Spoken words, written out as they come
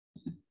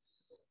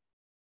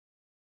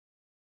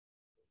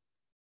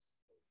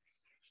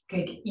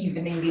Good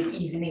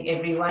evening,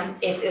 everyone.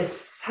 It is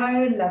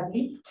so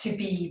lovely to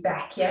be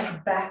back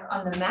here, back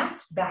on the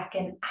mat, back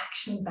in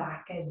action,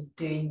 back and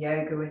doing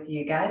yoga with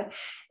you guys.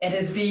 It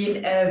has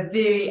been a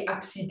very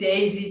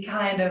upsy-daisy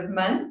kind of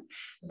month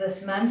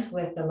this month,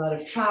 with a lot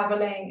of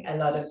traveling, a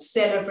lot of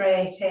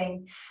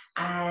celebrating,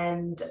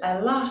 and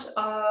a lot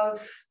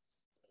of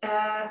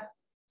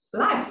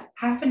life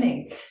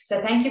happening.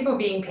 So thank you for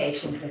being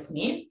patient with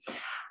me.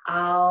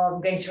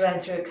 I'm going to run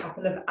through a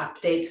couple of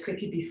updates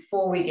quickly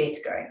before we get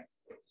going.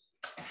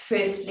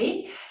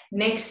 Firstly,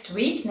 next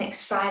week,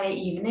 next Friday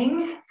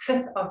evening,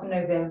 5th of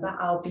November,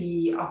 I'll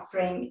be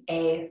offering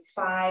a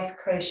 5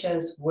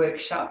 koshas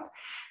workshop.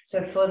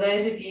 So for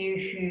those of you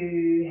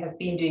who have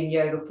been doing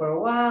yoga for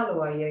a while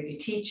or are yoga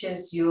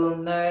teachers, you'll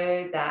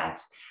know that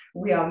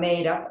we are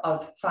made up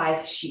of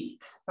 5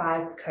 sheaths,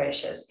 5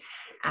 koshas.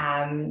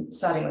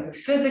 Starting with a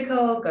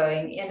physical,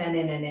 going in and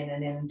in and in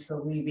and in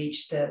until we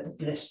reach the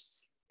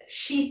bliss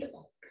sheath,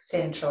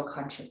 central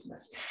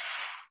consciousness.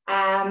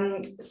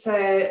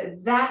 So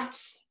that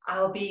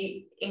I'll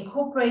be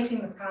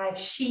incorporating the 5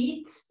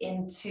 sheaths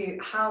into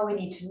how we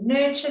need to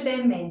nurture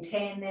them,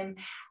 maintain them,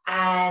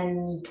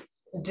 and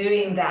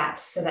doing that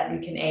so that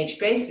we can age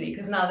gracefully,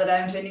 because now that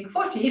I'm turning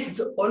 40,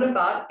 it's all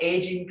about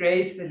aging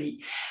gracefully.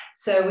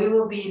 So we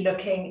will be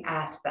looking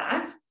at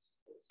that.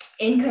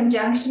 In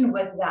conjunction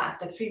with that,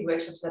 the free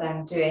workshops that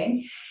I'm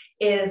doing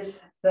is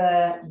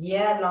the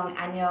year-long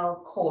annual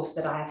course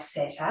that I've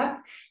set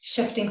up,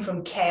 Shifting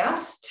from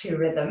Chaos to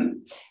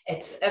Rhythm.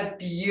 It's a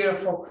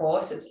beautiful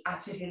course. It's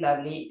absolutely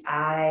lovely.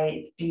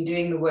 I've been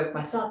doing the work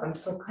myself. I'm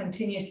still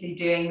continuously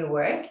doing the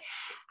work.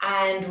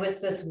 And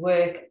with this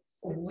work,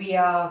 we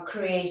are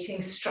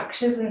creating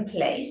structures in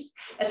place.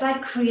 It's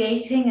like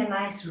creating a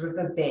nice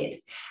riverbed,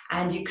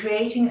 and you're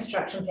creating a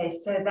structure in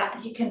place so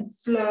that you can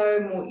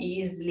flow more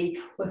easily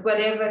with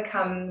whatever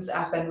comes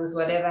up and with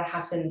whatever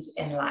happens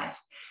in life.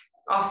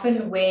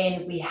 Often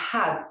when we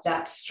have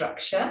that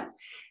structure,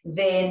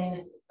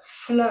 then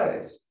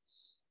flow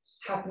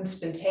happens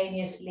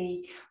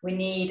spontaneously. We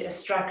need a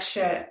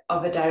structure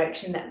of a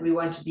direction that we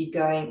want to be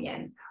going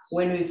in.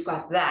 When we've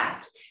got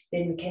that,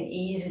 then we can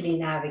easily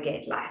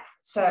navigate life.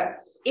 So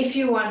if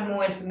you want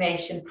more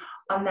information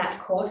on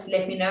that course,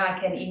 let me know. I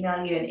can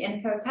email you an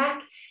info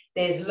pack.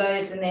 There's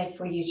loads in there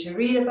for you to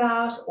read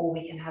about, or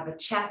we can have a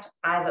chat,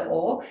 either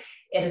or.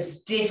 It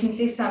is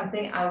definitely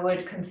something I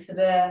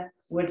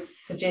would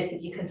suggest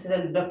that you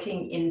consider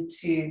looking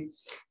into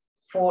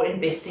for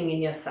investing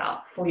in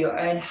yourself, for your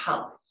own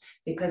health,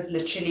 because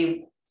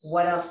literally,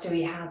 what else do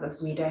we have if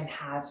we don't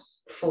have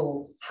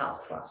full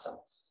health for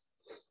ourselves?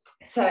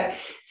 So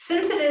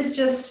since it is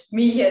just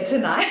me here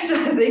tonight,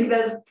 I think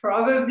that's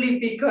probably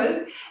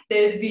because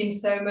there's been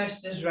so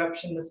much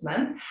disruption this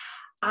month.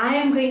 I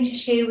am going to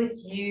share with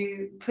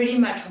you pretty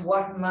much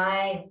what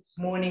my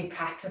morning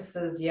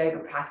practices, yoga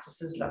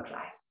practices look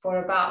like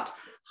for about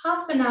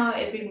half an hour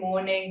every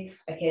morning.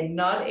 Okay,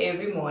 not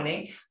every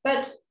morning,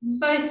 but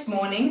most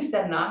mornings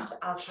they're not.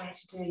 I'll try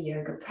to do a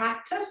yoga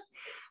practice.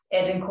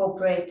 It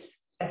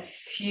incorporates a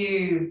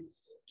few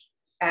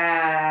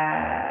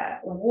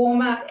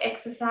warm-up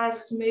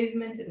exercises,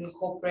 movements. It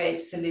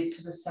incorporates salute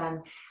to the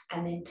sun,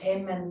 and then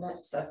 10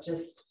 minutes of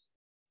just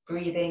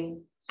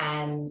breathing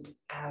and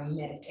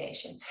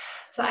meditation.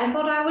 So I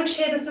thought I would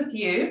share this with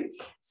you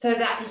so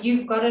that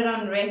you've got it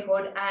on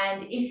record,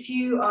 and if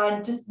you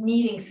are just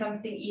needing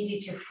something easy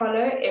to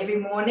follow every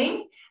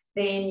morning,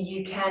 then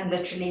you can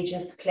literally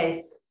just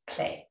press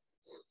play.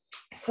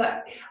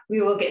 So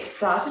we will get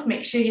started.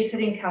 Make sure you're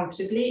sitting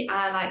comfortably.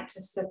 I like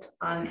to sit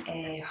on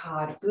a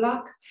hard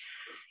block,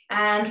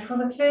 and for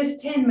the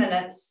first 10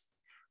 minutes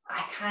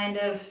I kind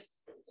of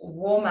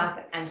warm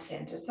up and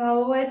center. So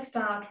I'll always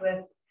start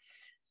with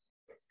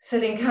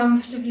sitting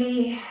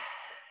comfortably,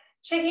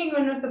 checking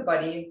in with the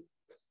body.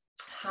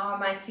 How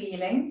am I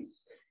feeling?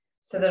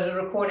 So the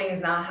recording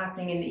is now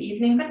happening in the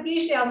evening, but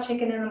usually I'll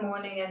check in the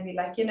morning and be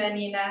like, you know,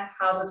 Nina,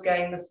 how's it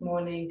going this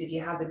morning? Did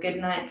you have a good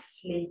night's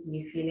sleep? Are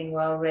you feeling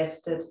well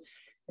rested?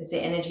 Is the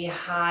energy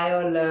high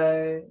or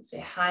low? Is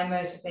there high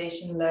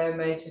motivation, low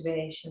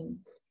motivation?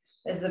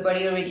 Is the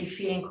body already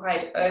feeling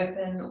quite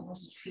open, or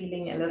is it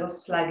feeling a little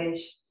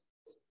sluggish?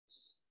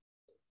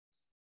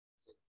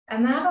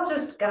 And that'll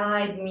just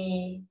guide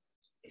me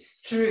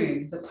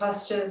through the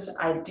postures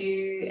I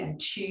do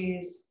and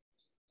choose.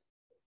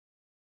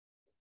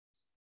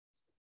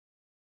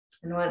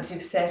 And once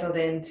you've settled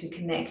into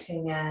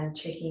connecting and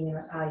checking in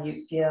with how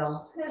you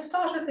feel,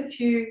 start with a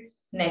few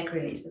neck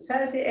releases. So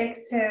as you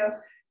exhale,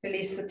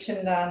 release the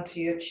chin down to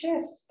your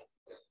chest.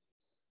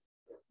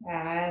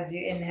 As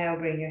you inhale,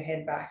 bring your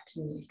head back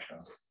to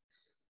neutral.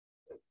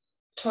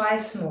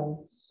 Twice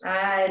more.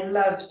 I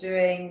love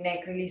doing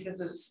neck releases.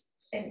 It's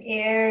an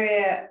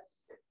area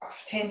of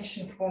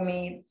tension for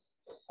me,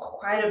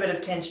 quite a bit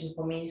of tension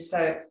for me.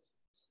 So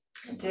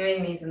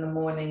doing these in the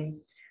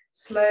morning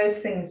slows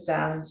things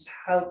down,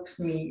 helps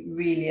me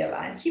really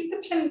align. Keep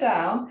the chin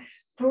down,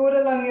 broad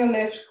along your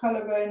left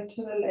collarbone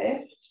to the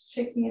left,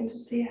 checking in to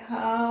see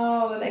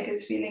how the neck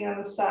is feeling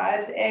on the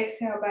sides.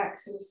 Exhale back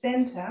to the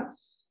center.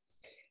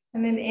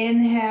 And then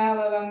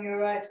inhale along your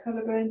right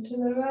collarbone to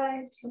the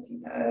right,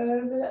 looking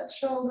over that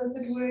shoulder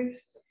if it works.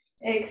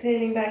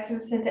 Exhaling back to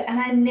the center. And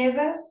I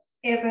never,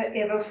 ever,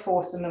 ever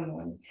force in the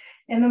morning.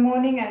 In the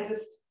morning, I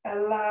just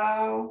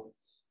allow,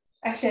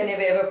 actually, I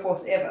never ever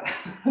force ever.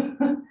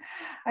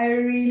 I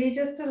really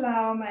just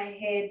allow my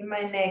head,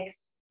 my neck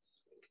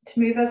to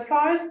move as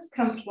far as it's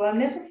comfortable. I'm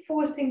never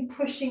forcing,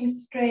 pushing,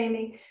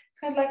 straining. It's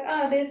kind of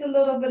like, there's a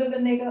little bit of a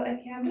niggle.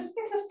 Okay, I'm just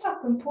going to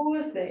stop and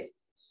pause there.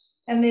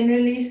 And then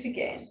release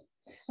again.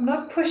 I'm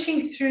not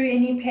pushing through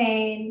any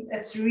pain.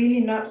 It's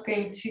really not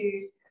going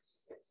to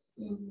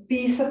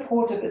be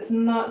supportive. It's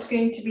not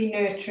going to be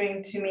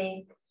nurturing to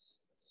me.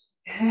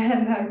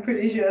 And I'm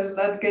pretty sure it's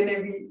not going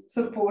to be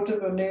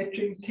supportive or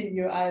nurturing to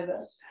you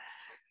either.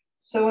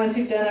 So once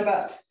you've done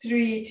about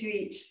 3 to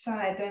each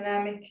side,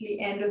 dynamically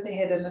end with the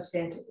head in the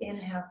center.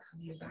 Inhale,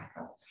 coming back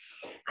up.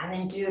 And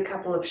then do a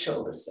couple of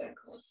shoulder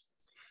circles.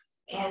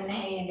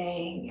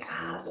 Inhaling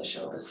as the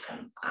shoulders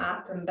come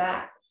up and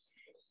back.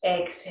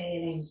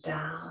 Exhaling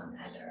down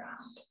and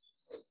around.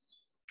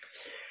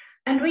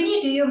 And when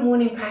you do your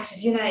morning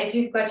practice, you know, if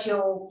you've got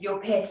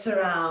your pets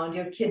around,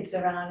 your kids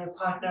around, your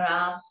partner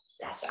around,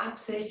 that's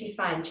absolutely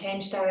fine.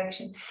 Change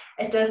direction.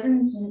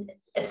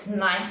 It's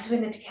nice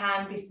when it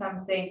can be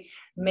something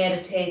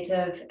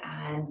meditative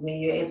and when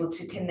you're able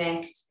to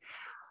connect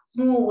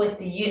more with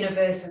the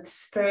universe, with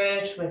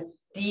spirit,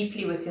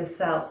 deeply with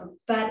yourself.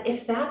 But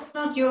if that's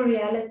not your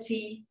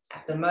reality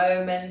at the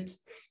moment,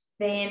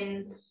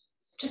 then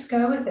just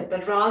go with it,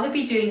 but rather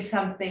be doing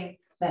something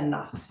than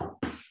not.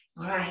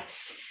 All right.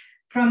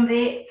 From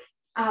there,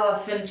 I'll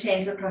often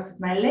change across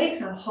with my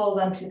legs. I'll hold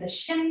onto the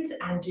shins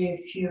and do a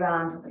few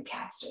rounds of the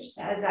cat stretch.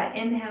 So as I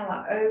inhale,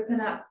 I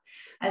open up.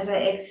 As I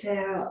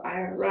exhale,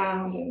 I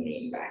round and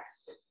lean back.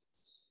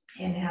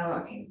 Inhale,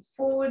 rocking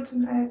forwards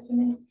and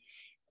opening.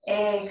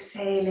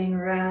 Exhaling,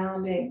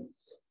 rounding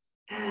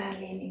and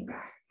leaning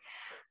back.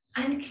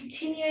 And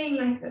continuing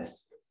like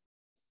this.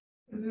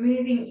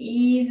 Moving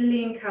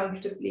easily and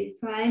comfortably,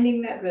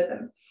 finding that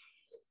rhythm.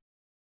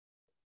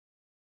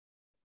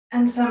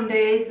 And some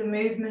days the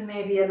movement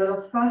may be a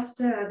little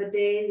faster, other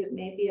days it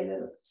may be a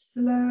little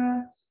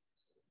slower.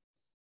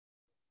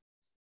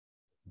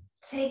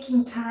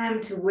 Taking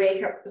time to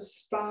wake up the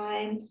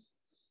spine.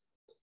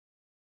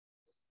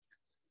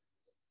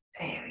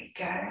 There we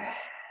go.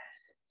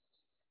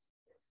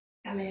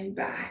 And then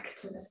back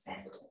to the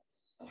center.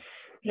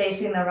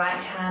 Placing the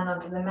right hand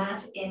onto the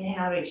mat,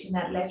 inhale, reaching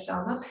that left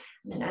arm up,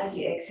 and then as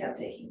you exhale,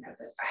 taking up,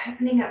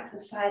 opening up the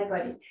side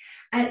body.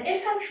 And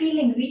if I'm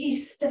feeling really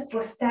stiff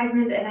or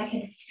stagnant and I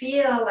can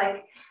feel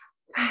like,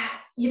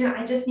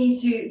 I just need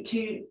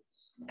to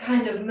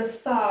kind of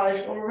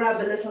massage or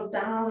rub a little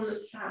down the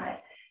side,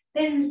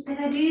 then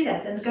I do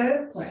that and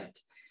go for it.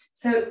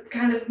 So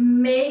kind of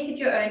make it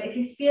your own. If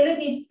you feel it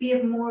needs to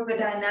be more of a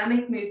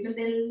dynamic movement,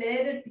 then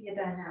let it be a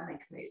dynamic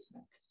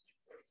movement.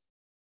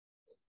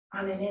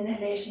 On an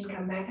inhalation,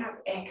 come back up,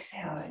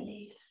 exhale,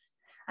 release.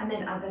 And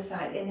then other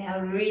side,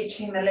 inhale,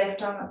 reaching the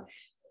left arm up,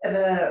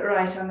 the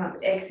right arm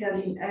up, exhale,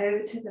 lean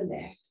over to the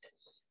left.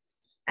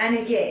 And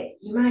again,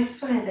 you might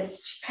find that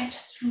by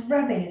just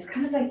rubbing, it's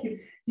kind of like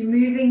you're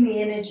moving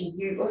the energy,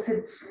 you're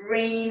also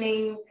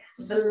draining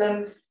the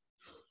lymph.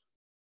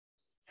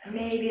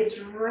 Maybe it's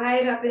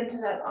right up into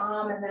that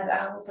arm and that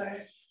elbow.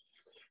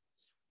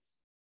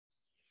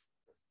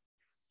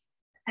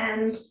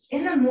 And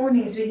in the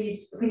mornings,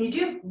 when you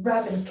do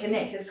rub and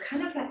connect, it's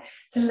kind of like,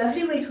 it's a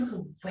lovely way to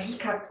also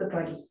wake up the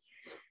body.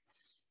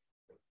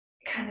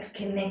 Kind of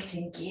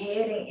connecting,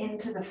 getting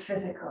into the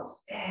physical,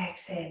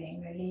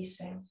 exhaling,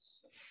 releasing,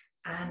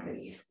 and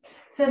release.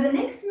 So the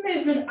next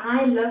movement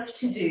I love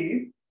to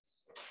do,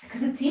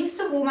 because it seems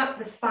to warm up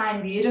the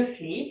spine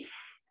beautifully,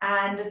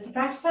 and it's a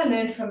practice I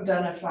learned from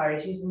Donna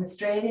Florey. She's an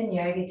Australian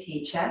yoga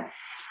teacher,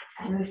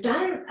 and we've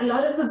done a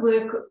lot of the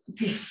work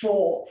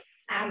before,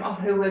 of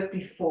her work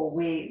before,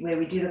 where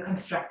we do the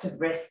constructive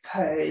rest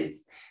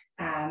pose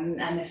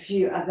and a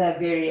few other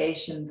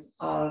variations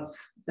of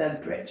the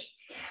bridge.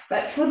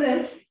 But for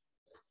this,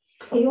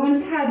 you want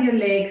to have your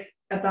legs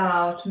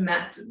about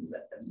mat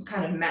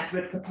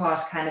width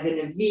apart, kind of in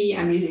a V.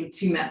 I'm using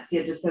 2 mats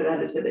here just so that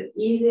it's a bit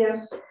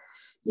easier.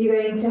 You're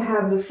going to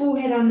have the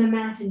forehead on the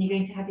mat and you're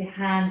going to have your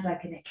hands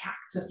like in a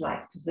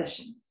cactus-like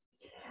position.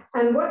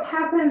 And what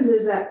happens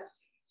is that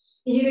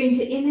you're going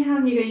to inhale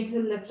and you're going to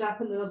lift up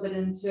a little bit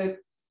into a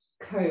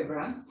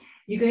cobra.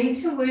 You're going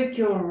to work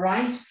your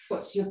right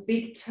foot, your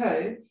big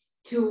toe,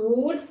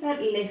 towards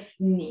that left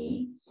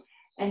knee.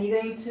 And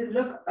you're going to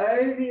look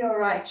over your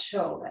right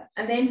shoulder.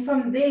 And then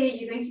from there,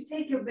 you're going to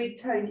take your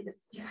big toe and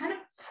you're kind of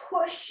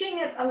pushing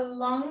it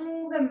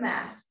along the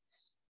mat,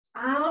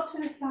 out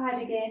to the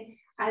side again,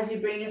 as you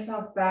bring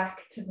yourself back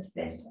to the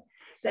center.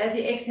 So as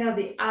you exhale,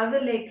 the other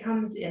leg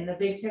comes in, the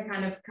big toe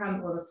kind of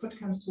or the foot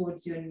comes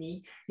towards your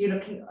knee. You're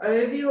looking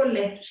over your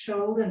left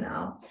shoulder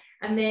now.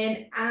 And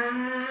then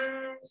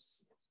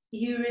as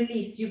you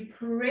release, you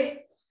press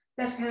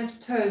that kind of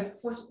toe,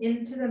 foot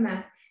into the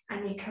mat,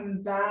 and you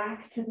come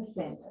back to the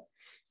center.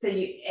 So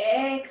you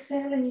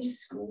exhale and you're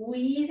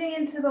squeezing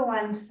into the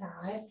one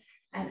side,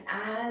 And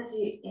as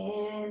you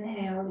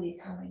inhale,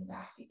 you're coming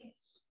back again.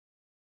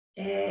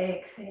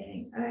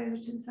 Exhaling over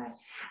to the side.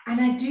 And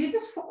I do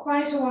this for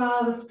quite a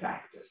while, this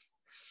practice.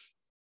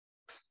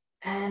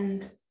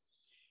 And,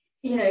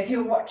 you know, if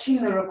you're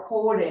watching the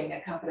recording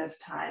a couple of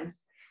times,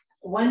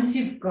 once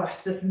you've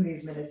got this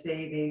movement, it's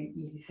very, very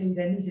easy. So you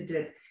don't need to do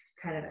it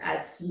kind of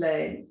as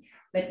slowly.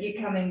 But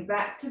you're coming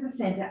back to the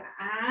center.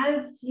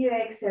 As you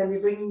exhale, you're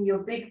bringing your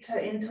big toe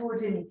in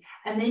towards your knee.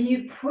 And then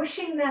you're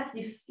pushing that,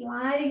 you're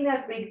sliding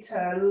that big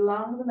toe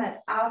along the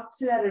mat out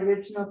to that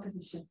original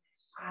position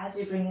as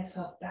you bring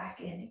yourself back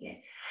in again.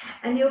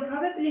 And you'll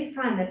probably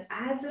find that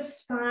as the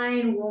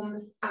spine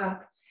warms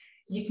up,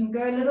 you can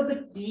go a little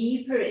bit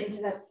deeper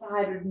into that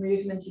sideward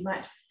movement. You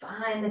might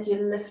find that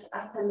you lift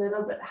up a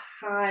little bit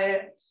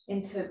higher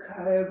into a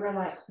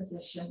cobra-like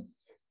position.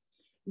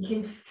 You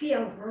can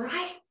feel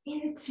right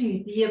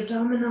into the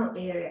abdominal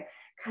area,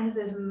 kind of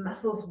those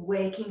muscles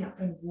waking up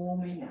and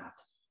warming up.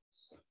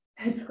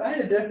 It's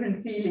quite a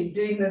different feeling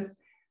doing this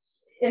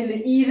in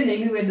the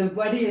evening when the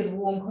body is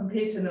warm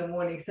compared to in the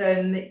morning.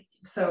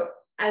 So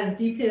as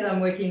deeply as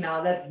I'm working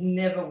now, that's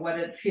never what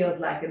it feels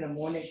like in the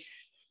morning.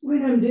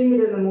 When I'm doing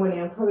it in the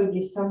morning, I'm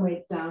probably somewhere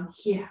down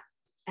here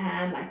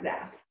and like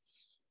that.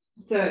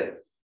 So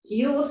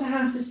you also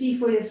have to see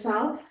for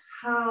yourself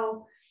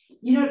how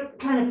you're not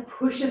trying to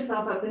push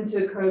yourself up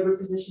into a cobra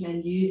position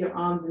and use your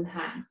arms and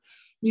hands.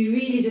 You're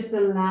really just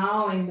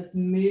allowing this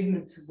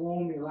movement to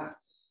warm you up.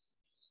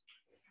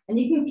 And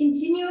you can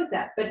continue with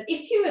that. But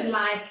if you would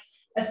like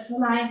a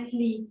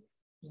slightly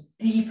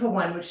deeper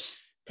one, which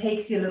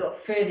takes you a little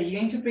further, you're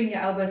going to bring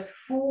your elbows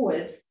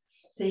forwards.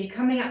 So you're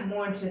coming up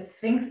more into a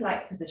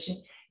sphinx-like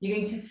position. You're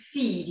going to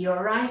feed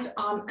your right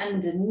arm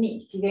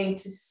underneath. You're going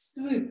to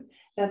swoop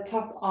that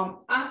top arm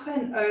up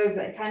and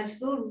over, kind of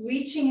still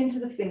reaching into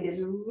the fingers,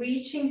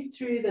 reaching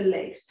through the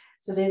legs.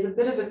 So there's a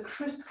bit of a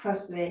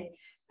crisscross there.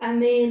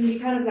 And then you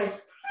kind of like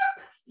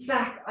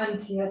back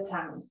onto your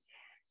tummy.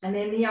 And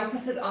then the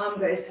opposite arm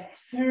goes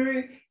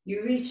through,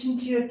 you reach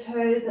into your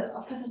toes, the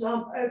opposite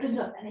arm opens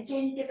up. And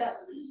again, you get that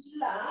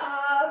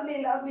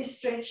lovely, lovely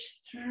stretch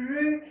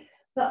through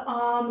the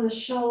arm, the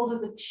shoulder,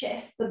 the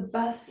chest, the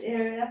bust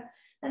area.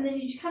 And then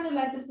you kind of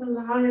like just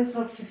allow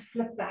yourself to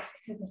flip back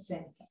to the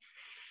center.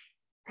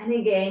 And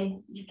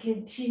again, you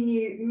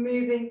continue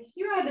moving.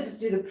 You either just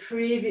do the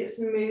previous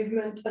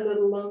movement a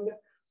little longer,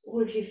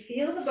 or if you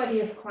feel the body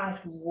is quite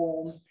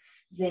warm,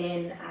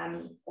 then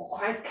or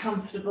quite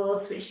comfortable,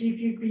 especially if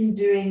you've been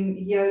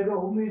doing yoga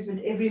or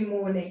movement every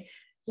morning,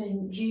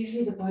 then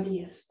usually the body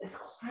is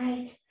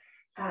quite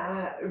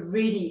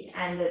ready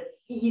and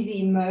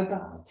easy,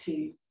 mobile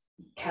to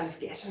kind of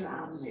get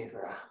around, move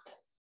around.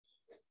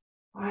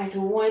 All right,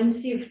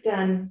 once you've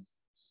done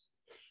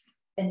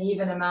an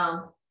even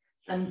amount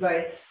on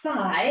both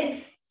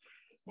sides,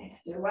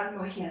 let's do one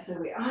more here so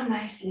we are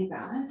nicely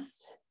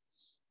balanced.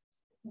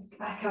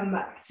 I come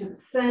back to the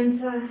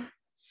center,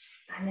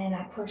 and then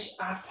I push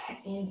up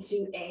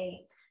into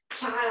a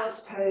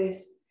child's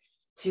pose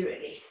to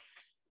release.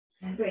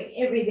 And bring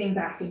everything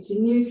back into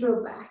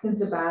neutral, back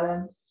into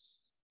balance.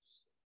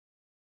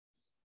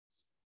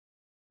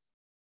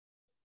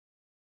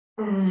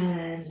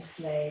 And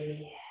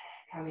slowly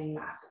coming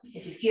back.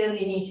 If you feel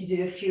you need to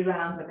do a few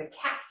rounds of a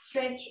cat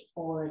stretch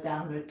or a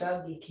downward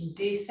dog, you can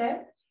do so.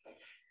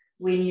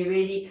 When you're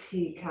ready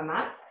to come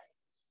up,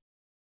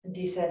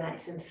 do so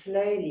nice and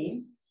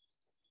slowly.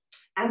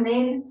 And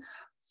then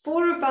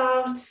for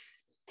about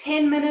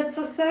 10 minutes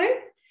or so,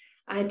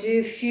 I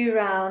do a few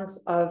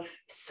rounds of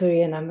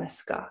Surya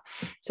Namaskar.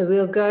 So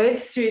we'll go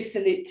through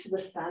Salute to the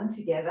Sun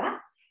together.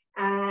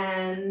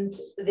 And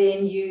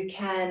then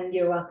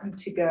you're welcome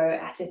to go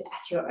at it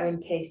at your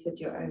own pace, at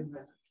your own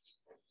rhythm.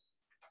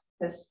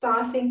 So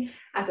starting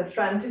at the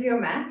front of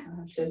your mat, I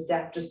have to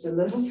adapt just a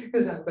little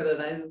because I've got a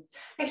nice,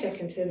 actually I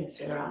can turn this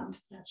way around.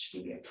 That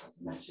shouldn't be a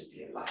problem, that should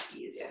be a lot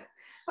easier.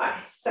 All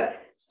right, so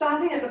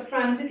starting at the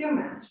front of your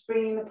mat,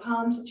 bringing the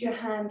palms of your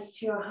hands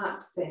to your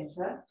heart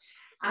center.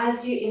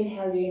 As you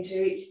inhale, you're going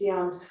to reach the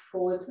arms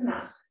forwards and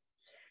up.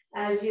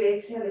 As you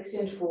exhale,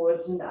 extend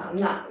forwards and down.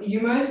 Now,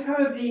 you most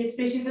probably,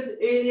 especially if it's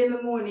early in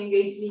the morning,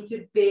 going to need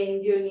to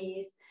bend your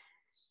knees.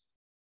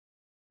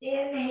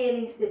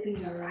 Inhaling, stepping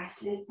your right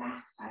leg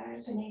back,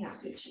 opening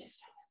up your chest.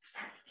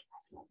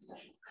 That's not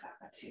because I've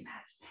got two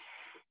mats.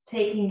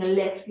 Taking the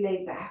left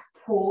leg back,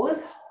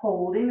 pause,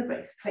 holding the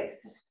breath,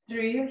 press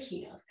through your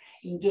heels.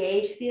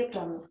 Engage the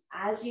abdominals.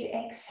 As you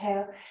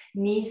exhale,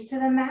 knees to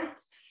the mat.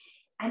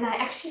 And I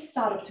actually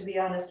start off, to be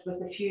honest,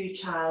 with a few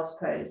child's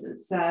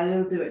poses. So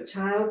I'll do a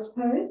child's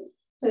pose,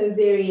 so a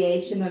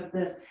variation of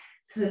the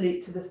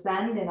salute to the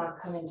sun. Then I'll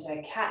come into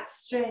a cat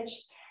stretch.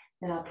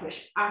 Then I'll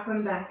push up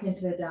and back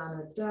into a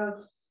downward dog.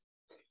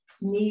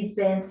 Knees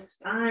bent,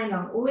 spine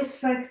long, always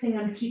focusing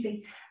on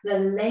keeping the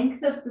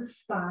length of the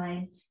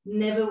spine,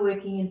 never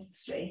working into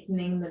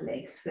straightening the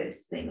legs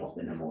first thing off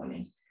in the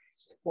morning.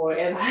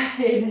 Forever.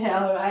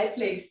 Inhale, right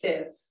leg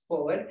steps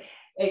forward.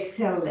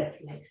 Exhale,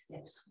 left leg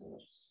steps forward.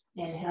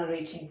 Inhale,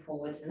 reaching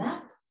forwards and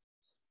up.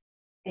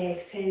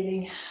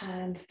 Exhaling,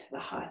 hands to the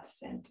heart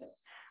center.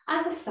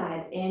 Other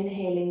side,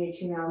 inhaling,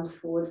 reaching arms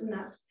forwards and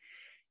up.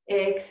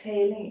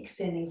 Exhaling,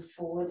 extending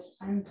forwards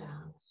and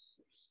down.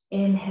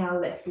 Inhale,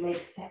 left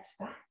leg steps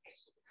back.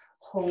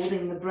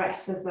 Holding the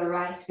breath as the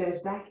right goes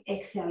back.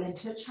 Exhale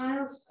into a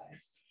child's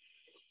pose.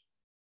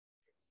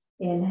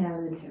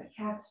 Inhale into a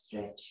cat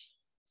stretch.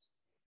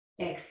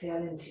 Exhale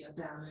into your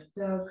downward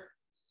dog.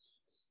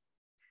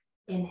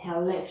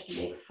 Inhale, left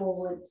leg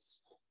forwards.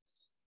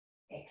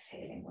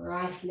 Exhaling,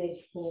 right leg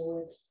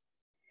forwards.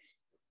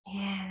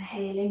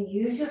 Inhaling,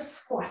 use your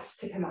squats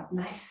to come up.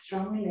 Nice,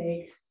 strong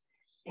legs.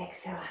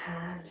 Exhale,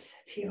 hands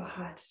to your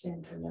heart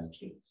center,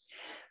 lovely.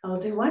 I'll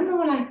do one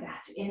more like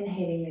that.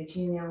 Inhaling,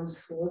 reaching the arms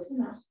forwards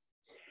and up.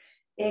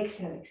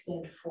 Exhale,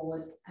 extend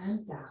forwards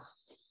and down.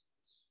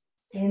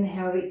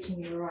 Inhale,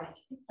 reaching your right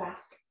leg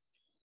back.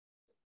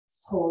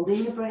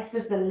 Holding the breath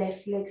as the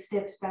left leg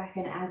steps back,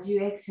 and as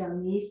you exhale,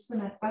 knees to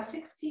the mat,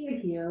 buttocks to your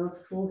heels,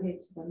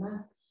 forehead to the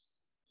mat.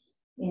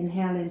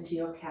 Inhale into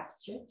your cat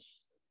stretch.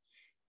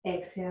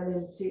 Exhale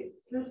into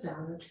your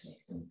downward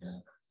facing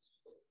dog.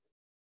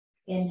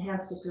 Inhale,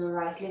 step your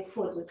right leg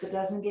forwards. If it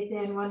doesn't get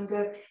there in one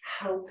go,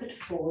 help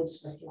it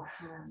forwards with your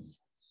hand.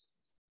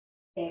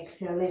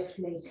 Exhale, left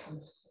leg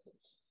comes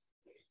forwards.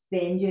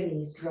 Bend your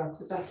knees, drop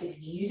the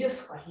buttocks. Use your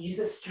squat. Use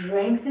the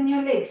strength in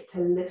your legs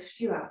to lift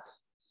you up.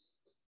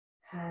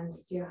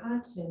 Hands to your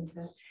heart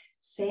center.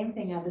 Same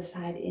thing, other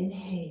side.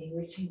 Inhaling,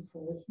 reaching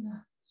forwards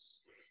now.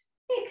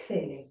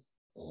 Exhaling,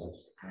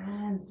 forwards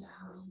and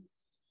down.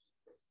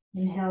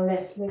 Inhale,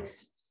 left leg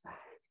steps back.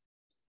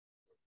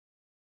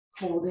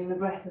 Holding the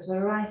breath as the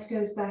right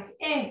goes back.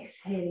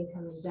 Exhaling,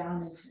 coming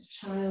down into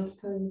a child's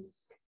pose.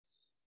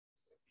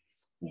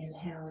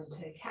 Inhale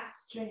into a cat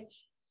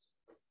stretch.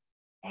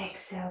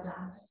 Exhale,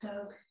 downward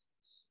dog.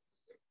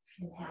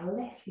 Inhale,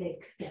 left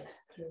leg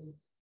steps through.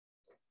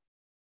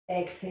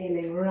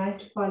 Exhaling,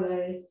 right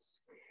follows.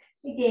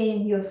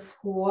 Again, your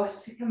squat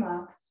to come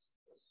up.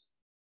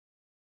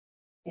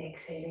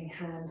 Exhaling,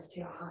 hands to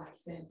your heart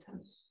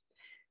center.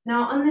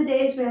 Now, on the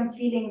days where I'm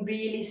feeling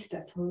really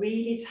stiff,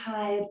 really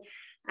tired,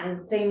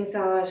 and things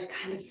are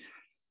kind of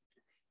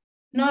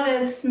not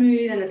as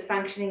smooth and as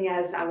functioning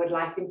as I would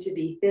like them to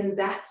be, then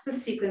that's the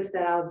sequence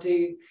that I'll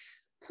do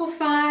for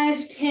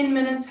 5-10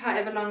 minutes,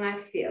 however long I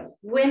feel.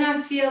 When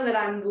I feel that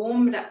I'm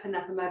warmed up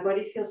enough and my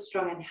body feels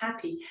strong and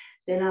happy,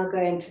 then I'll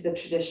go into the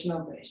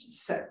traditional version.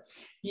 So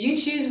you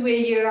choose where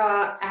you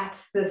are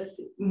at this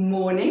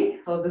morning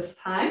or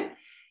this time.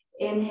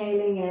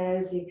 Inhaling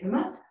as you come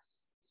up.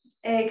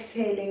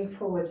 Exhaling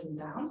forwards and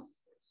down.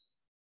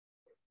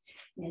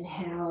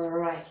 Inhale,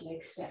 right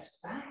leg steps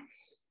back.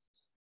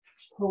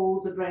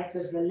 Hold the breath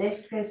as the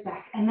left goes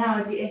back. And now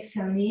as you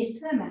exhale, knees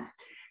to the mat.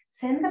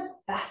 Send the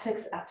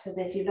buttocks up so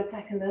that you look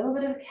like a little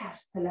bit of a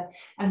caterpillar,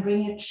 and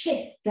bring your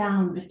chest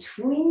down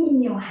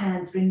between your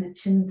hands. Bring the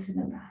chin to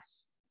the mat.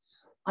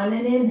 On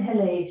an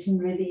inhalation,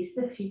 release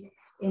the feet.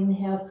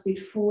 Inhale, scoot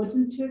forwards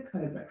into a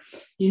cobra.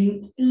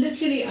 You're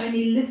literally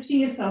only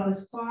lifting yourself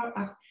as far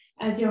up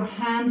as your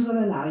hands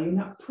will allow. You're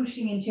not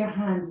pushing into your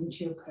hands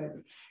into your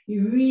cobra.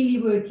 You're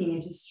really working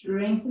into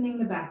strengthening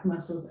the back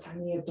muscles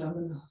and the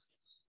abdominals.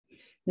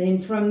 Then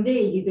from there,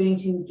 you're going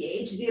to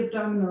engage the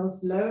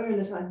abdominals, lower a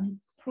little, and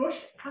push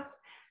up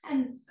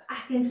and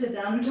back into a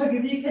downward dog.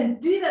 If you can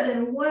do that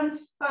in one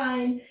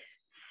fine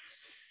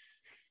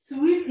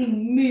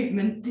swooping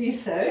movement, do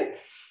so.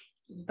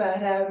 But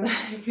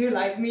if you're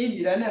like me and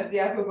you don't have the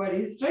upper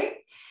body strength,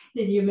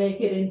 then you make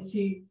it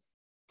into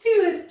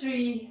 2 or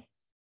 3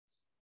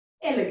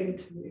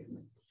 elegant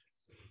movements.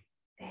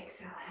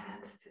 Exhale,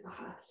 hands to the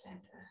heart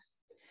center.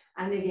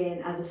 And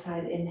again, other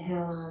side,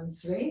 inhale,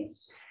 arms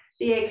raised.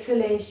 The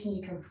exhalation,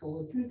 you come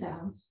forwards and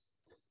down.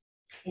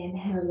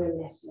 Inhale, the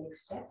left leg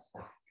steps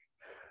back.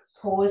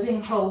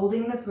 Pausing,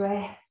 holding the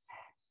breath.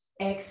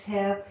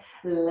 Exhale,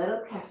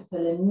 little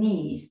caterpillar,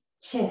 knees,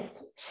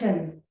 chest,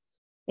 chin.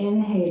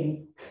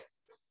 Inhaling,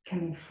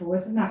 coming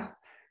forwards and up.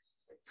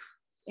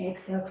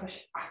 Exhale, push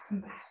up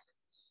and back.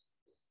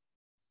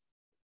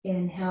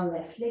 Inhale,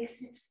 left leg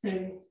steps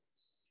through.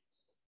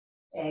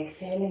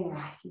 Exhaling,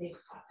 right leg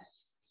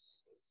follows.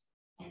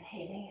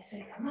 Inhaling as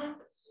we come up.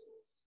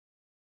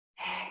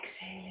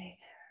 Exhaling,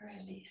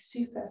 release,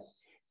 super.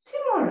 2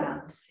 more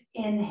rounds.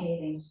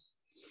 Inhaling.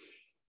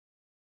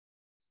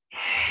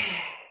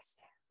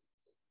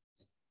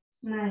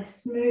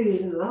 Nice,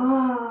 smooth,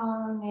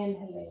 long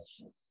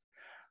inhalation.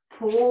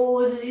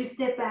 Pause as you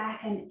step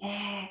back and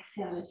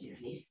exhale as you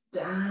release.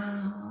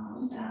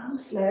 Down, down,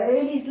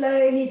 slowly,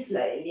 slowly,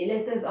 slowly.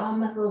 Let those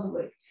arm muscles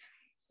work.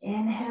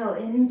 Inhale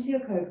into your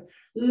cobra.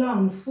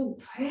 Long, full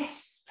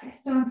press.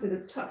 Press down through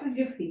the top of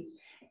your feet.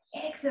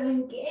 Exhale,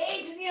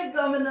 engage the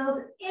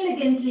abdominals,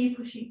 elegantly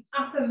pushing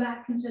up and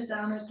back into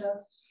downward dog.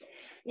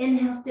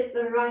 Inhale, step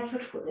the right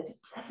foot forward. If it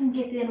doesn't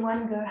get there in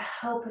one go,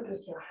 help it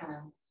with your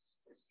hand.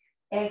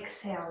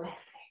 Exhale, left leg.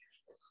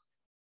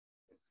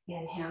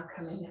 Inhale,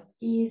 coming up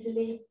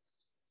easily.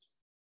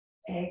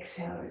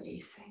 Exhale,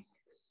 releasing.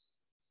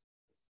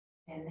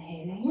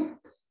 Inhaling.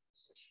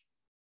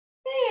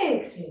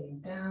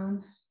 Exhaling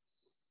down.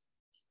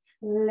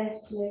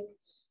 Left leg.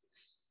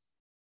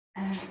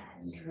 and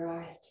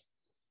right.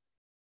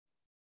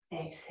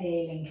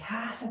 Exhaling,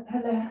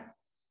 caterpillar.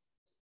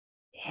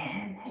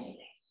 Inhaling.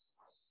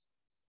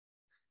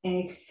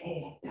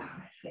 Exhaling,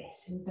 downward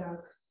facing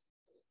dog.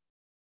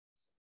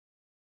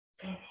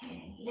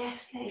 Inhaling,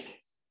 left leg.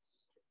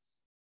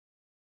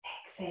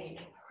 Exhaling,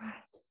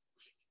 right.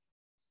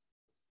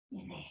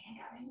 Inhaling,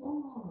 going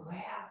all the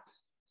way out.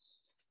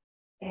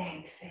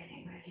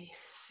 Exhaling, release.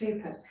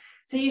 Super.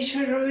 So you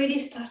should already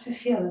start to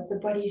feel that the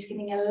body is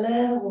getting a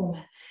little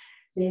warmer.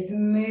 There's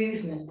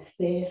movement.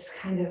 There's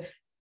kind of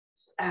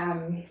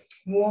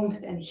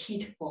warmth and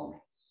heat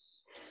forming.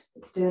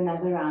 Let's do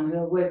another round.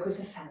 We'll work with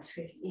the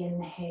Sanskrit.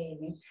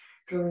 Inhaling,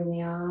 drawing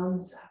the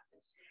arms up.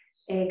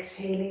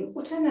 Exhaling,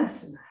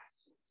 Uttanasana.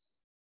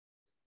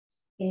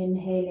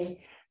 Inhaling,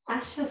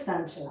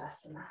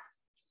 Ashvasanchalasana.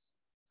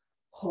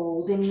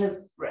 Holding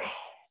the breath.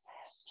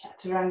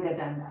 Chaturanga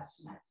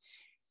Dandasana.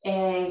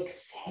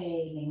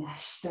 Exhaling,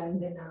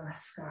 Ashtanga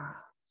Namaskar.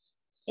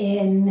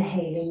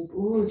 Inhaling,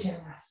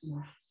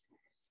 Bhujanasana.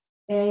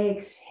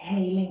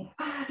 Exhaling,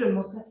 Adho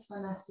Mukha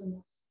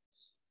Svanasana.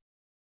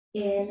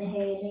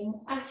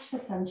 Inhaling,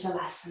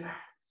 Ashvasanchalasana.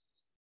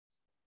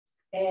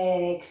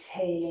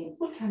 Exhaling,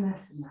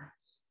 Uttanasana.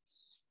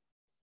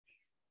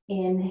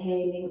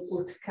 Inhaling,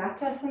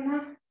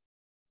 Utkatasana.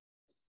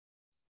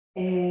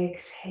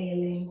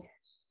 Exhaling,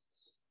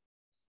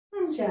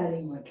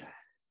 Anjali Mudra.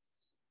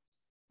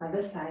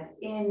 Other side,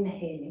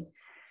 inhaling,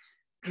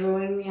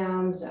 drawing the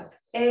arms up.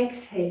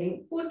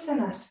 Exhaling,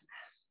 Uttanasana.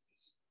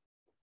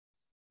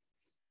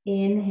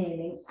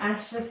 Inhaling,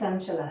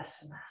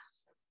 Ashvasanchalasana.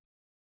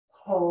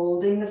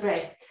 Holding the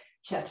breath,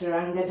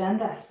 Chaturanga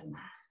Dandasana.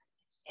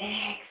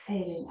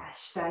 Exhaling,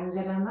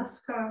 Ashtanga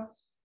Namaskar.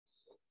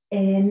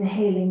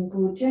 Inhaling,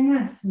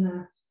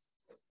 Bhujanasana.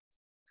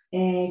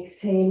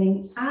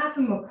 Exhaling, Adho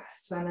Mukha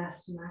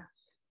Svanasana.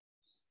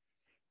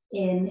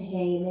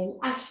 Inhaling,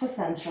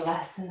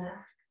 Ashvasanchalasana.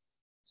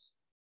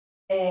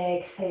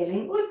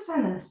 Exhaling,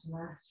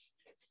 Uttanasana.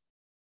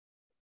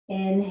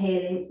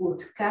 Inhaling,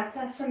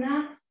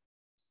 Utkatasana.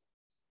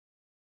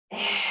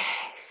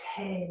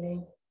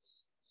 Exhaling,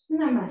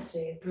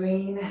 Namaste.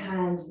 Bring the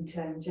hands into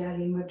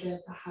Anjali Mudra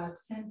at the heart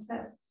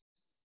center.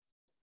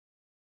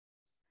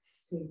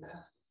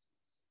 Super.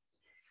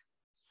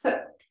 So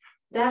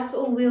that's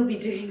all we'll be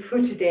doing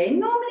for today.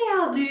 Normally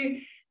I'll do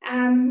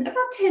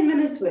about 10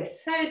 minutes worth.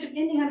 So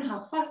depending on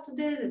how fast it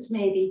is, it's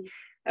maybe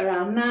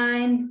around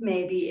 9,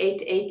 maybe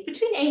 8,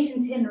 between 8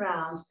 and 10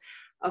 rounds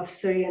of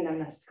Surya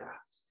Namaskar.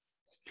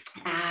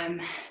 Let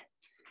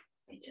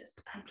me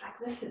just unplug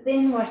this.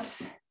 Then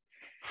what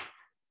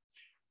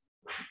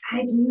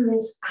I do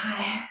is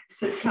I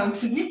sit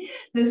comfortably.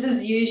 This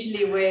is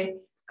usually where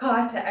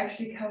Carter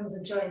actually comes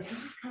and joins. He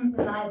just comes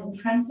and lies in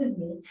front of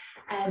me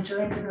and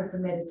joins in with the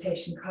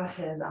meditation.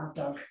 Carter is our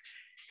dog.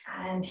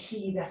 And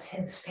that's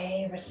his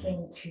favorite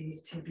thing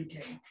to be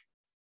doing.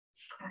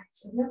 All right,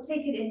 so we'll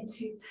take it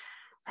into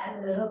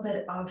a little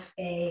bit of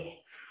a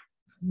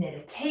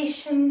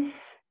meditation,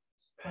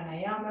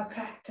 pranayama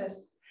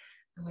practice.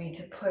 I'm going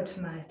to put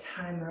my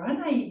timer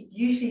on. I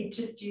usually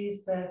just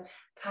use the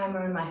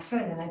timer on my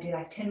phone and I do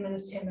like 10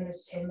 minutes, 10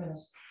 minutes, 10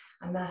 minutes.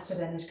 And that's it,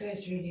 and it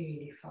goes really,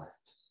 really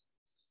fast.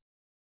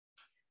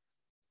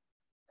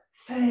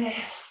 So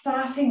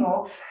starting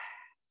off,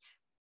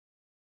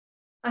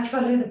 I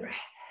follow the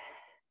breath.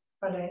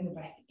 Following the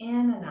breath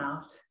in and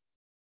out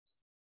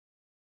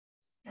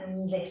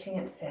and letting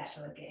it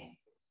settle again.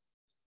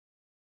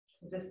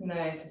 So just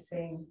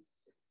noticing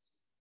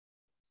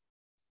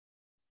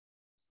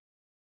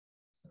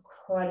the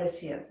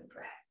quality of the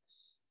breath.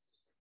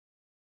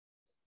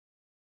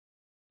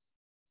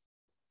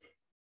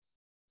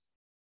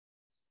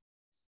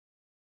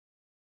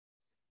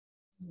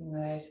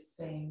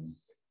 Noticing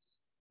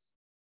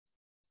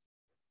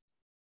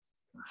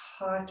the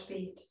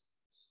heartbeat.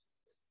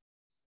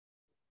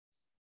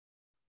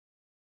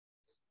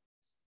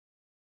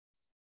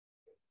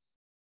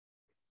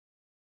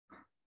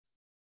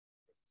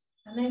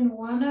 And then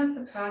one of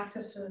the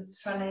practices,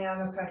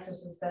 pranayama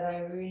practices that I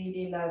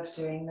really love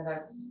doing, that I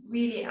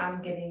really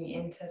am getting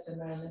into at the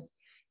moment,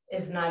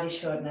 is Nadi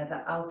Shodhana,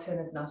 the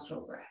alternate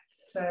nostril breath.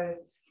 So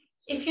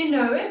if you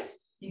know it,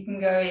 you can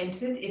go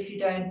into it. If you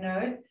don't know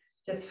it,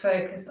 just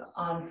focus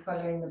on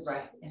following the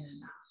breath in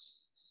and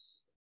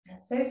out.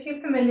 And so if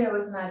you're familiar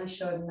with Nadi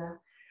Shodhana,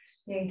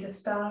 you're going to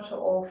start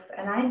off,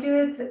 and I do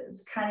it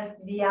kind of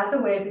the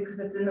other way because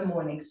it's in the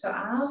morning. So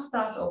I'll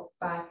start off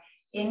by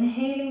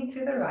inhaling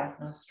through the right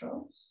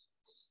nostril,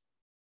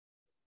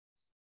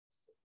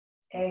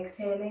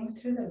 exhaling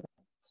through the left,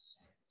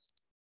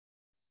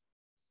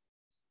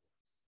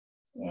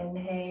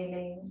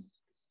 inhaling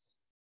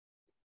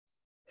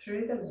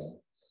through the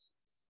left,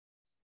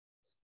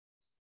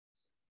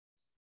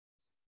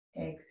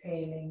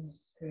 exhaling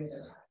through the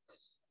right,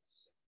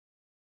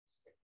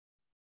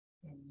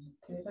 in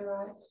through the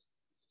right,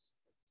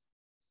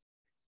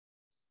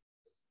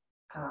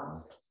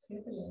 out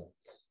through the left,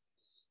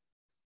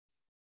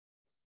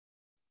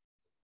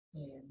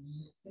 in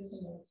through the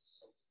left,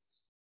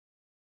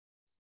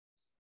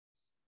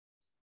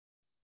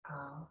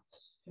 out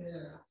through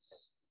the right.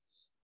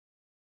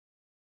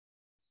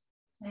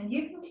 And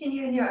you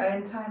continue in your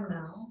own time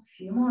now, a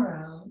few more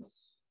rounds.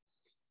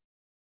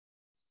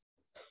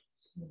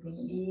 Moving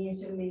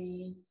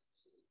easily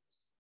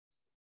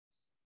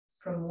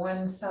from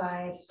one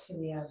side to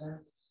the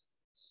other.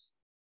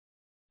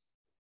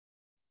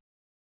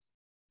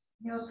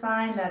 You'll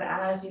find that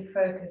as you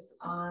focus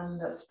on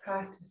this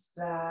practice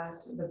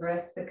that the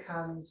breath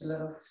becomes a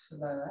little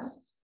slower.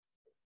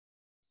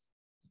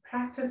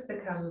 Practice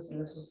becomes a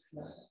little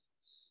slower.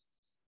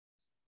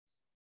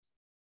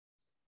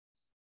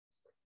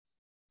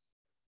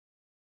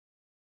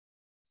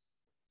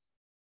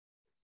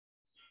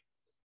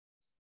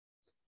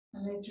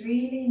 And there's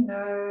really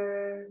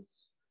no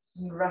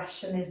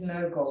rush and there's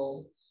no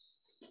goal.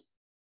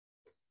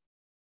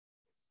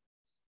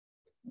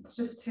 It's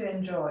just to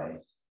enjoy.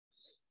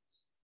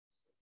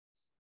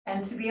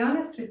 And to be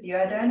honest with you,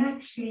 I don't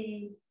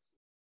actually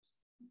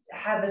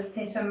have a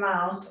set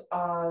amount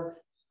of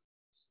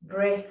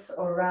breaths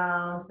or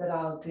rounds that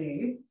I'll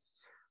do.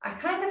 I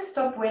kind of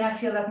stop when I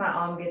feel that my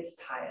arm gets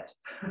tired.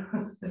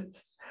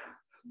 It's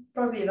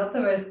probably not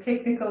the most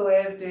technical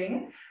way of doing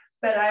it,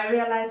 but I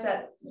realize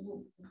that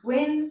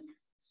when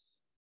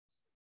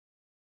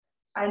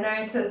I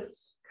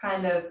notice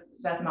kind of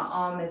that my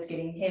arm is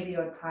getting heavy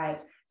or tired,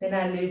 then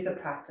I lose the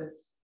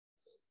practice.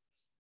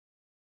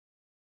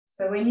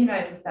 So when you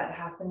notice that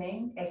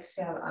happening,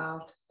 exhale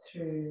out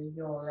through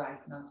your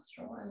right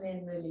nostril and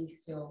then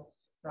release your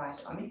right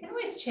arm. You can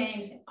always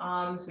change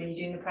arms when you're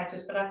doing the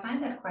practice, but I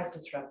find that quite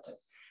disruptive.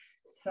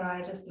 So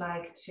I just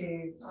like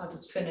to, I'll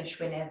just finish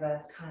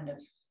whenever kind of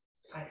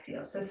I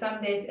feel. So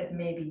some days it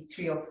may be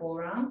 3 or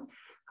 4 rounds.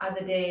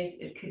 Other days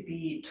it could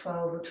be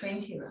 12 or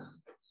 20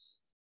 rounds.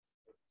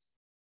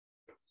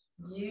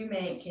 You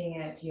making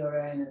it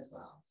your own as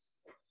well.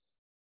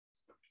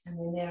 And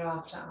then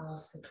thereafter I'll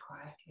sit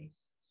quietly.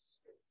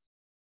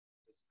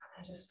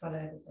 I just follow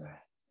the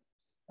breath,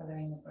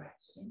 following the breath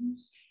in,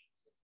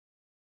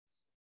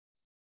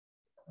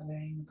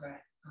 following the breath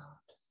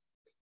out,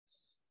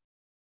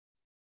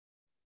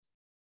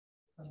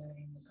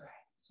 following the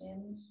breath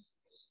in,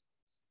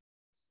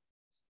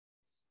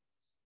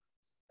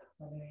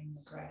 following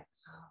the breath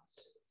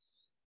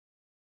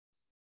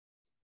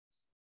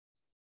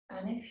out.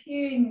 And if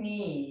you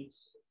need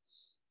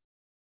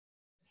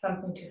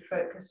something to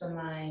focus your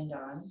mind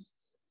on,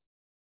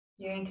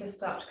 you're going to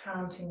start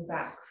counting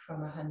back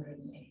from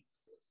 108.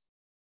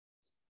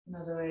 In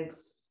other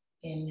words,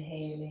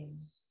 inhaling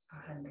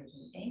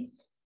 108,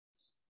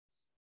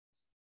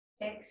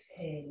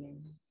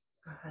 exhaling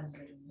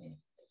 108,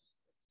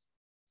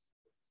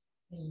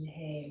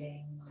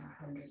 inhaling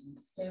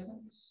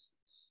 107,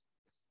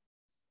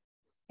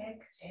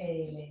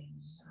 exhaling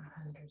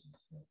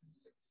 107,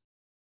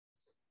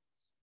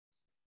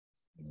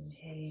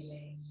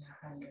 inhaling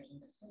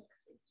 106,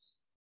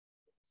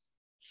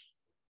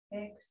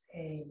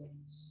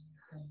 exhaling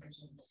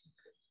 106.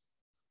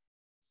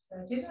 So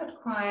I do that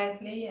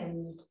quietly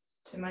and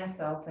to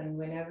myself, and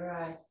whenever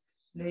I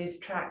lose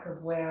track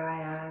of where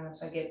I am,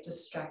 if I get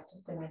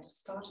distracted, then I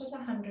just start at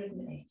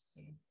 108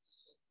 again.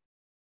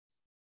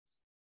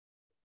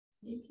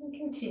 You can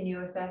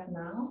continue with that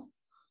now.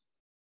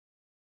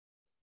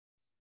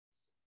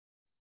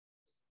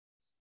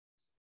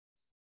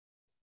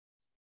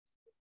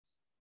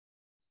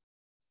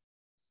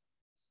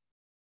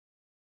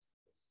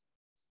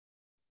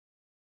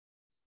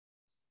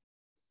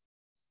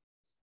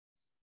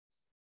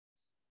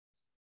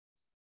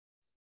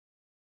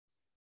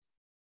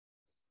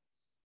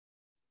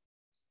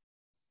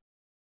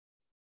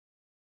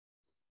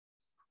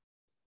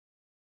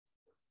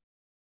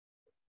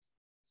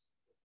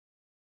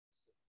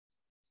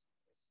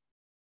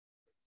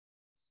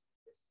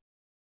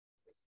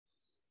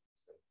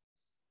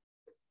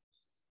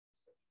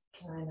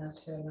 Try not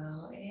to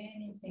allow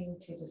anything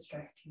to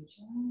distract you.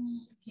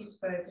 Just keep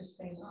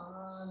focusing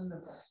on the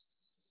breath.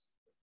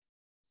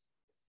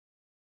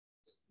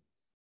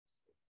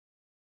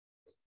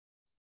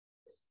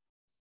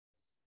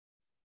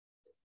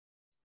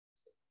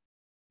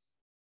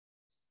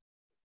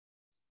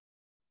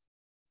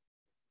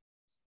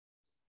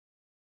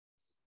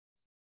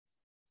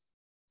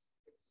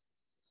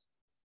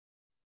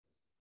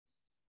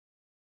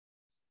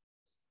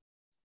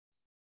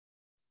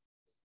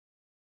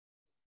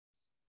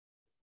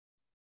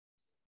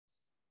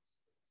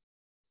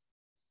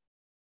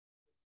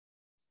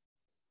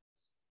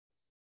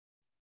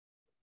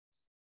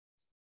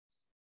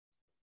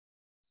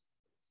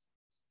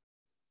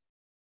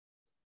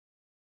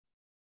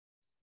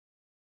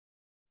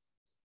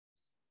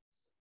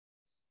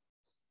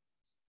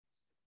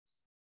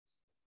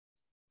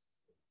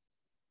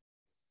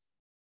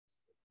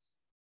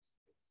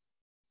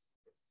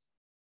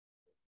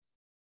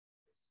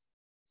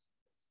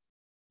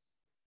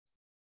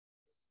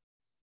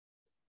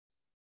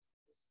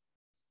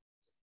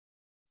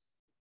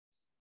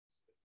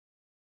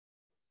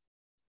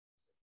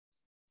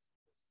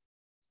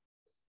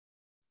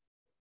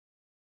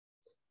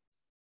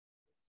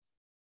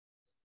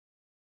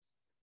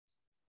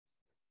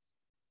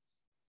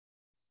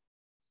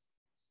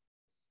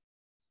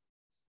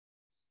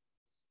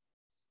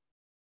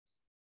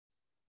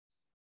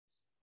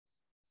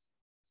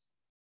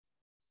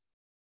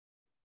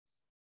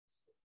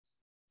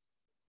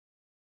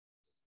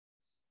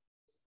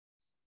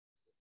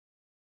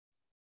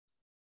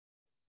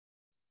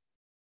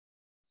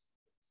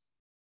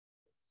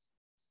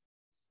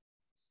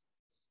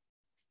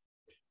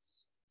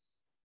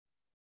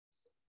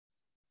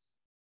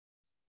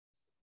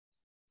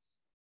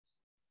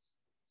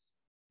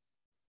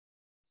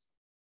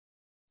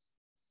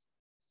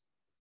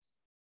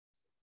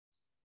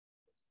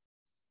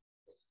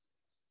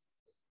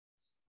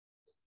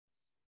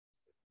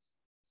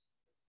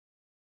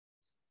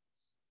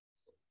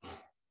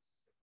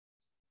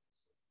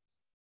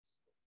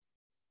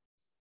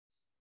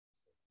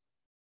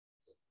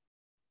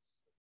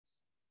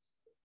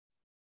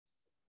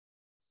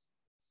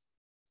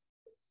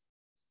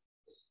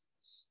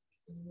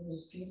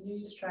 If you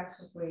lose track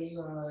of where you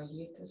are or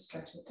you get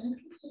distracted, don't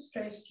get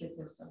frustrated with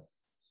yourself.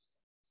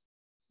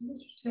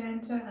 Just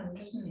return to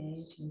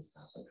 108 and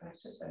start the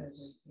practice over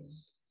again.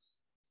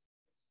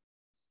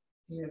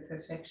 If you're a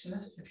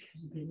perfectionist, it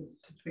can be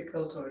a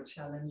difficult or a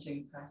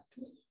challenging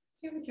practice.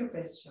 Give it your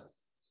best shot.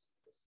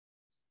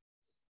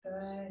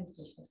 Don't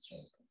get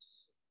frustrated.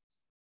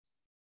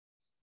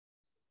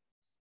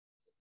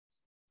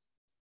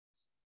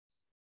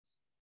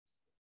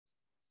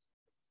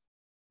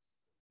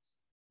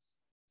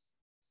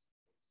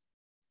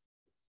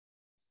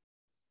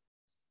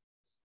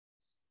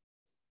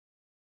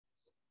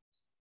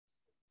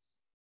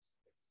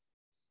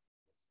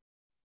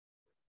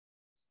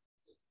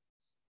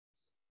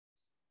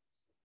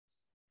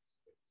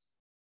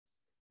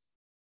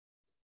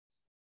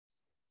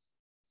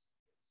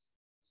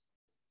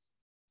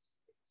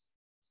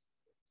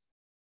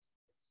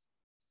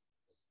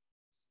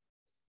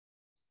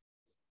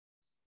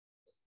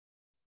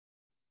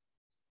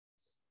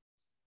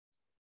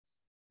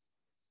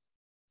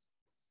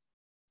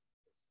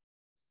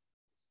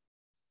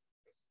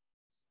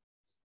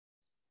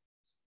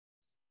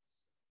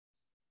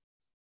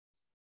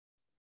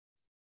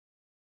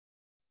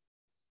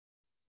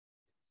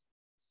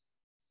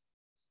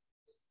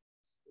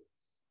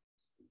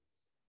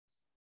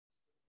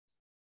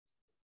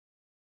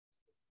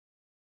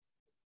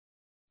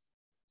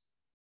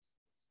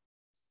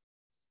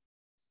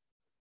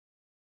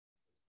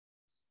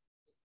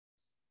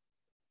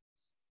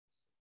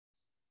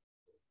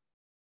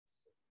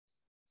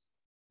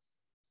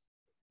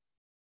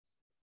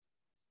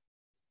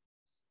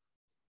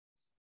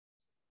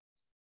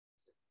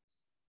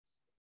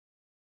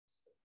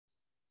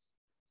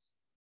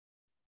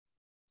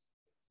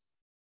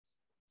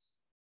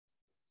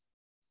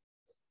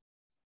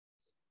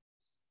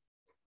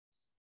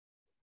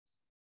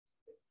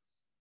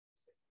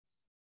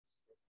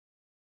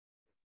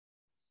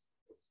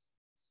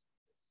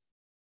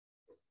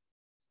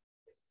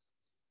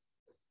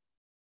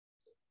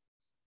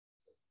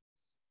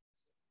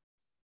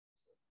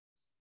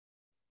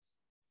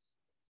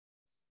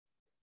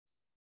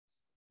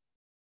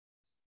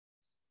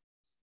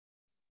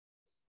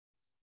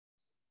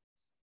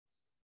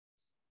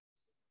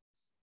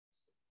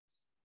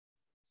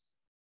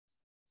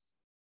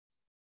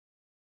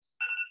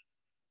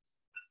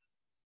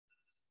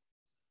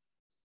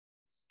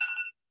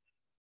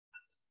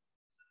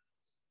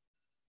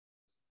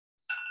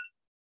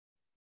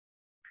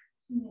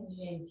 And then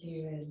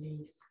gently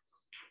release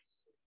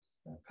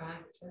the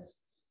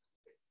practice.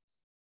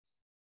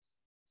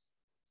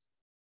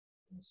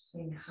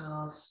 Noticing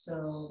how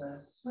still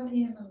the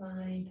body and the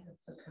mind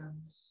have become.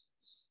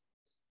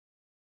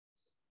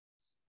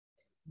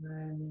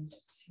 Moment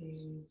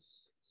to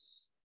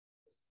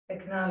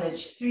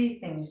acknowledge 3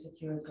 things that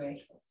you are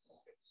grateful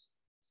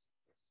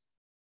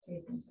for.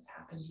 3 things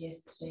that happened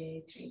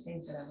yesterday, 3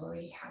 things that have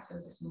already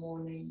happened this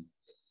morning,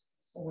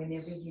 or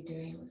whenever you're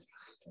doing this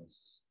practice.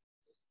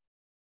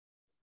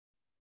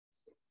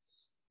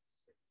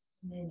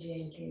 And then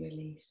gently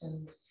release.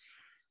 And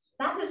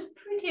that is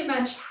pretty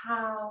much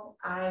how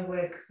I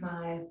work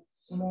my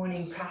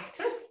morning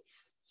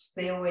practice.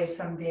 There are always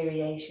some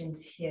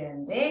variations here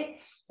and there,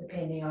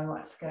 depending on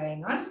what's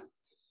going on.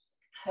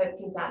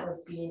 Hopefully that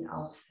has been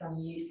of some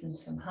use and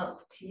some help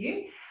to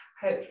you.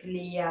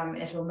 Hopefully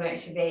it will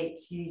motivate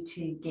you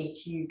to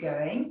get you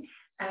going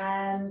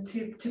and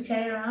to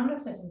play around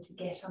with it and to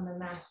get on the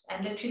mat.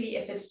 And literally,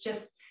 if it's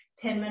just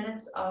 10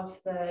 minutes of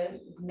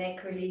the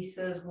neck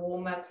releases,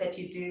 warm-ups that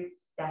you do,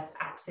 that's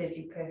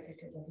absolutely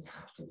perfect. It doesn't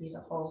have to be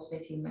the whole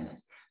 30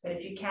 minutes. But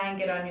if you can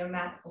get on your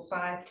mat for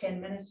 5-10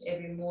 minutes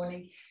every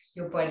morning,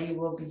 your body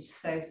will be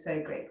so,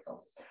 so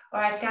grateful. All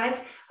right, guys,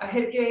 I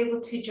hope you're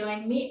able to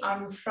join me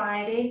on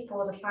Friday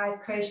for the 5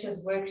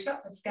 Crochets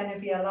workshop. It's going to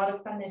be a lot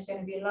of fun. There's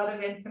going to be a lot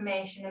of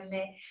information in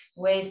there,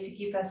 ways to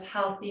keep us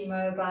healthy,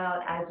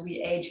 mobile as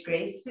we age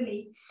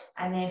gracefully.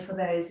 And then for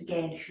those,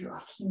 again, who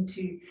are keen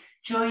to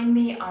join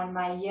me on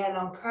my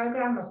year-long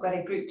program, I've got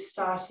a group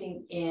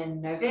starting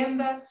in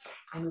November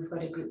and we've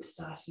got a group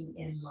starting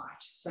in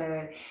March.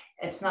 So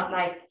it's not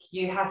like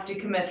you have to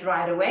commit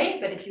right away,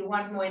 but if you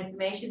want more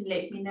information,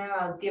 let me know.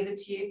 I'll give it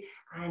to you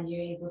and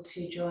you're able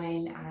to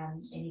join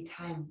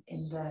anytime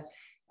in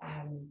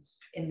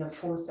the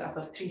course. I've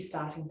got 3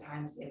 starting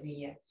times every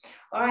year.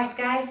 All right,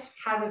 guys,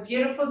 have a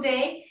beautiful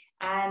day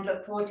and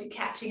look forward to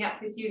catching up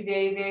with you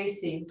very, very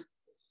soon.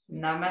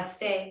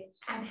 Namaste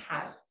and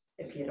have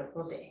a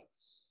beautiful day.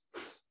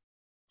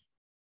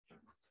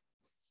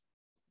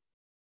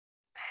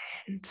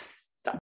 And